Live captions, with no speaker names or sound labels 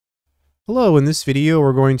Hello, in this video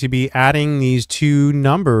we're going to be adding these two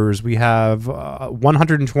numbers. We have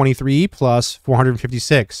 123 plus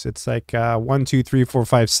 456. It's like 1, 2, 3, 4,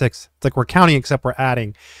 5, 6. It's like we're counting except we're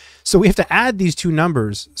adding. So we have to add these two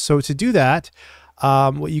numbers. So to do that,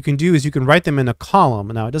 what you can do is you can write them in a column.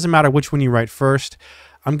 Now it doesn't matter which one you write first.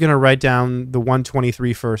 I'm going to write down the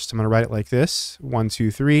 123 first. I'm going to write it like this, 1,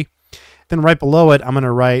 2, 3. Then right below it, I'm going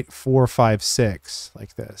to write 4, 5, 6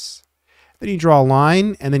 like this. Then you draw a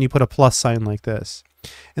line, and then you put a plus sign like this.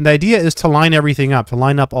 And the idea is to line everything up, to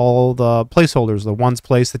line up all the placeholders, the ones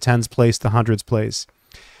place, the tens place, the hundreds place.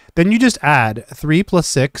 Then you just add 3 plus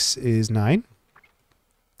 6 is 9.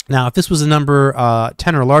 Now, if this was a number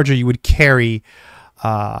 10 or larger, you would carry,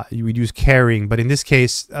 you would use carrying. But in this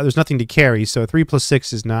case, there's nothing to carry. So 3 plus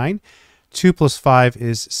 6 is 9. 2 plus 5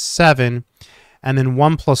 is 7. And then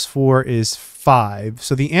 1 plus 4 is 5.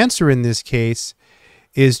 So the answer in this case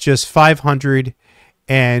is just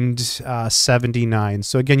 579.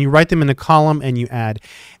 So again, you write them in a column and you add.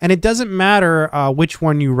 And it doesn't matter which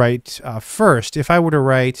one you write first. If I were to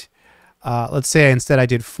write, let's say instead I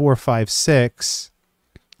did 4, 5, 6,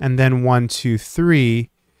 and then 1, 2, 3,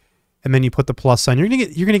 and then you put the plus sign, you're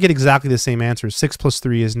gonna get exactly the same answer. 6 plus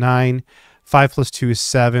 3 is 9, 5 plus 2 is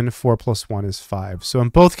 7, 4 plus 1 is 5. So in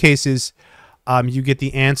both cases, you get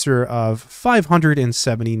the answer of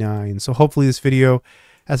 579. So hopefully this video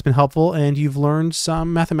has been helpful and you've learned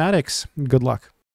some mathematics. Good luck.